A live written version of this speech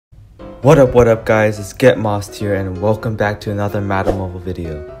What up guys, it's Get Mossed here and welcome back to another Madden mobile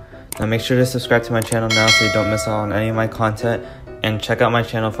video. Now make sure to subscribe to my channel now so you don't miss out on any of my content, and check out my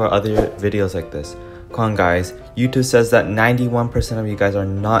channel for other videos like this. Come on guys, YouTube says that 91% of you guys are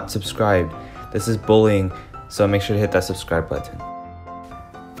not subscribed. This is bullying, so make sure to hit that subscribe button.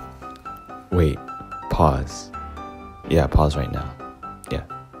 Wait, pause. Yeah, pause right now. Yeah.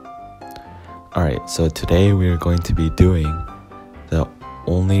 Alright, so today we are going to be doing the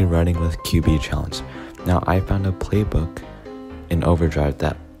only running with QB challenge. Now I found a playbook in Overdrive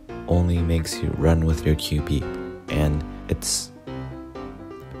that only makes you run with your QB, and it's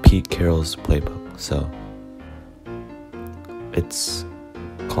Pete Carroll's playbook. So it's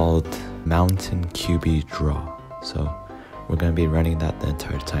called Mountain QB Draw. So we're gonna be running that the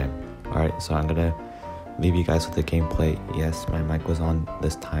entire time. Alright, so I'm gonna leave you guys with the gameplay. Yes, my mic was on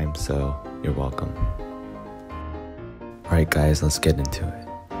this time, so you're welcome. Alright guys, let's get into it.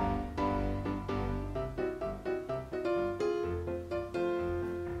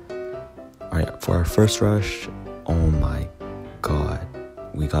 Alright, for our first rush, oh my god,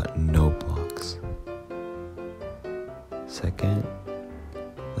 we got no blocks. Second,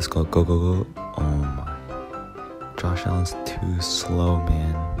 let's go. Oh my, Josh Allen's too slow,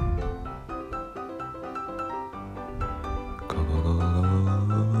 man. Go.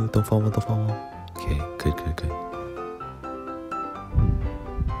 Don't fumble. Okay, good.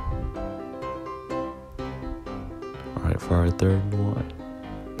 Alright, for our third one.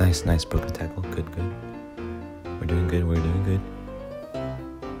 Nice broken tackle. Good. We're doing good.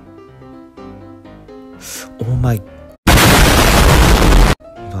 Oh my.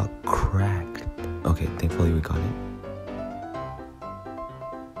 We got cracked. Okay, thankfully we got it.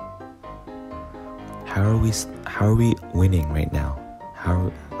 How are we winning right now?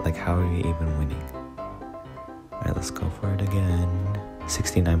 How are we even winning? Alright, let's go for it again.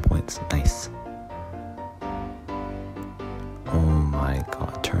 69 points. Nice. Oh my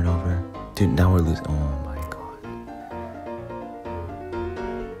god, turnover. Dude, now we're losing. Oh my god.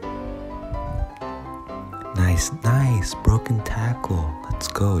 Nice. Broken tackle. Let's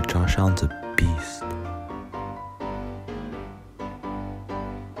go. Josh Allen's a beast.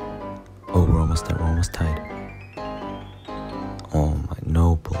 Oh, we're almost there. We're almost tied. Oh my,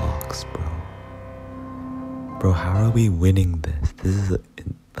 no blocks, bro. Bro, how are we winning this? This is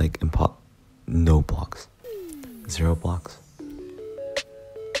like no blocks. 0 blocks.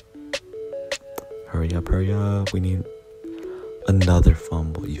 Hurry up. We need another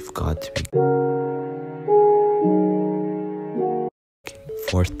fumble. You've got to be. Okay,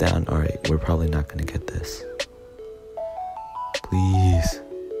 4th down. Alright, we're probably not gonna get this. Please.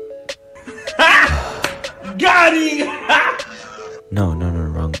 Got him! No,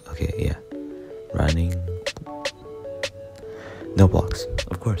 wrong. Okay, yeah. Running. No blocks.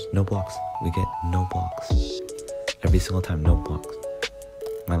 Of course, no blocks. We get no blocks. Every single time, no blocks.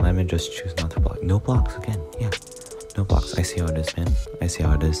 My lineman just choose not to block. No blocks again. Yeah. No blocks. I see how it is, man. I see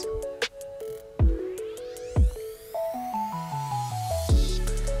how it is.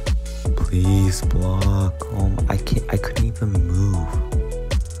 Please block. Oh, I couldn't even move.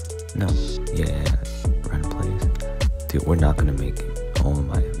 No. Yeah. Run, please. Dude, we're not gonna make it. Oh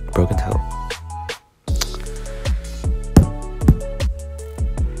my. Broken toe.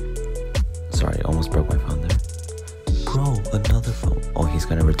 Sorry, almost broke my phone there. Bro, another phone. Oh, he's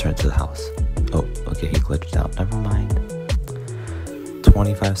gonna return to the house. Oh, okay, he glitched out. Never mind.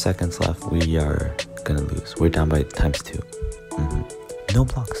 25 seconds left. We are gonna lose. We're down by ×2. No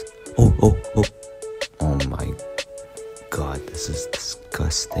blocks. Oh. Oh my god, this is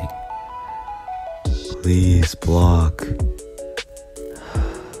disgusting. Please block.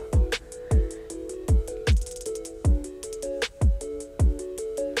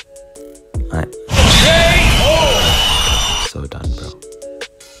 So done, bro.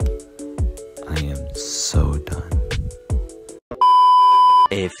 I am so done.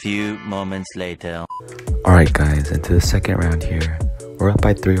 A few moments later. Alright guys, into the second round here. We're up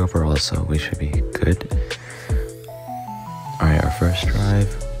by 3 overall, so we should be good. Alright, our first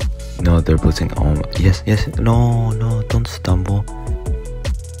drive. No, they're blitzing. Oh, yes. No, don't stumble.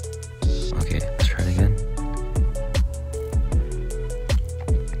 Okay, let's try it again.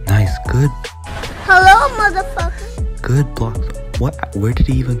 Nice, good. Hello, motherfucker. Good blocks. What? Where did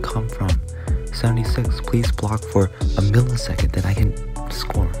he even come from? 76. Please block for a millisecond, then I can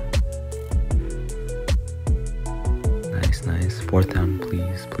score. Nice. 4th down,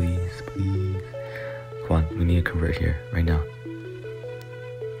 please. Come on, we need to convert here right now.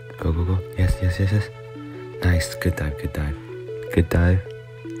 Go. Yes. Nice. Good dive.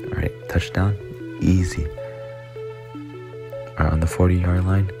 Alright, touchdown. Easy. Alright, on the 40-yard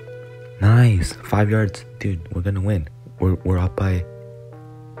line. Nice. 5 yards. Dude, we're gonna win. We're up by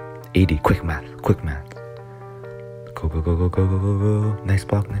 80. Quick math. Quick math. Go, go, go, go, go, go, go, go. Nice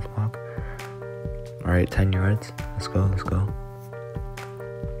block, nice block. Alright, 10 yards. Let's go, let's go.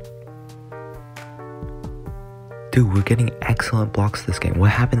 Dude, we're getting excellent blocks this game.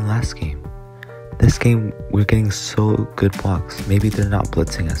 What happened last game? This game, we're getting so good blocks. Maybe they're not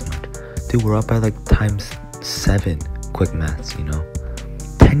blitzing as much. Dude, we're up by like times 7. Quick maths, you know?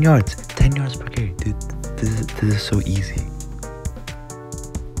 10 yards. 10 yards per carry. Dude, this is so easy.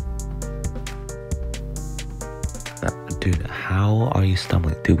 Dude, how are you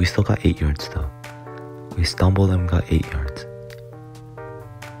stumbling? Dude, we still got 8 yards though. We stumbled and we got 8 yards.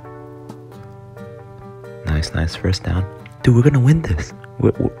 Nice, nice. First down. Dude, we're gonna win this.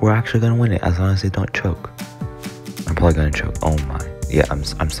 We're actually gonna win it as long as they don't choke. I'm probably gonna choke. Oh my. Yeah, I'm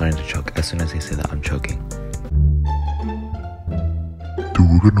starting to choke. As soon as they say that, I'm choking. Dude,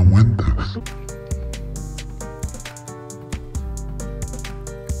 we're gonna win this.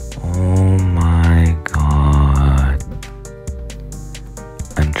 Oh my god.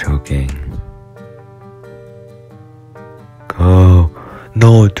 I'm choking. Go.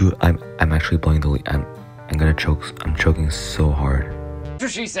 No, dude, I'm actually blowing the lead. I'm gonna choke. I'm choking so hard. That's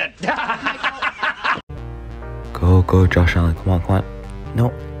what she said. Go, Josh Allen. Come on, come on.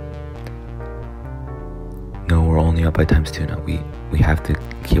 No. No, we're only up by times 2 now. We have to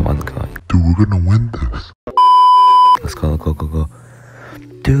keep on going. Dude, we're gonna win this. Let's go, go, go, go.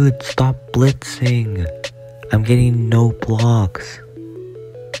 Dude, stop blitzing. I'm getting no blocks.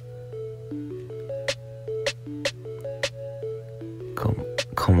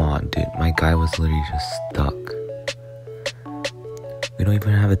 Come on, dude. My guy was literally just stuck. We don't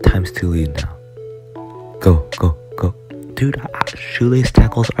even have a times 2 lead now. Go, go, go. Dude, shoelace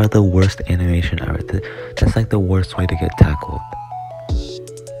tackles are the worst animation ever. That's like the worst way to get tackled.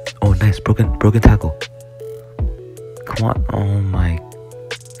 Oh, nice. Broken tackle. Come on. Oh my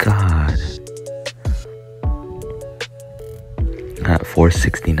god. At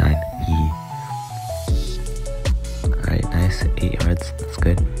 469. Alright, nice. 8 yards. That's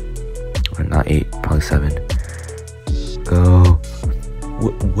good. Or not 8, probably 7. Go.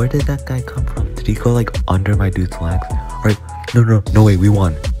 Where did that guy come from? Did he go like under my dude's legs? Alright. No way. We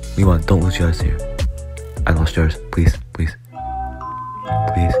won. Don't lose yours here. I lost yours. Please.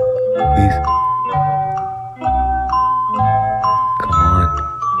 Come on.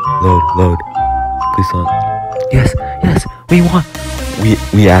 Load. Please don't. Yes. We won.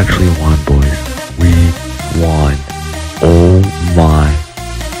 We actually won, boys. We won. Oh my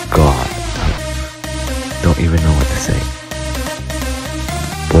god. Don't even know what to say.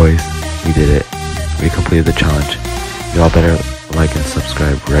 Boys, we did it. We completed the challenge. Y'all better like and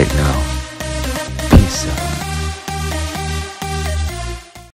subscribe right now.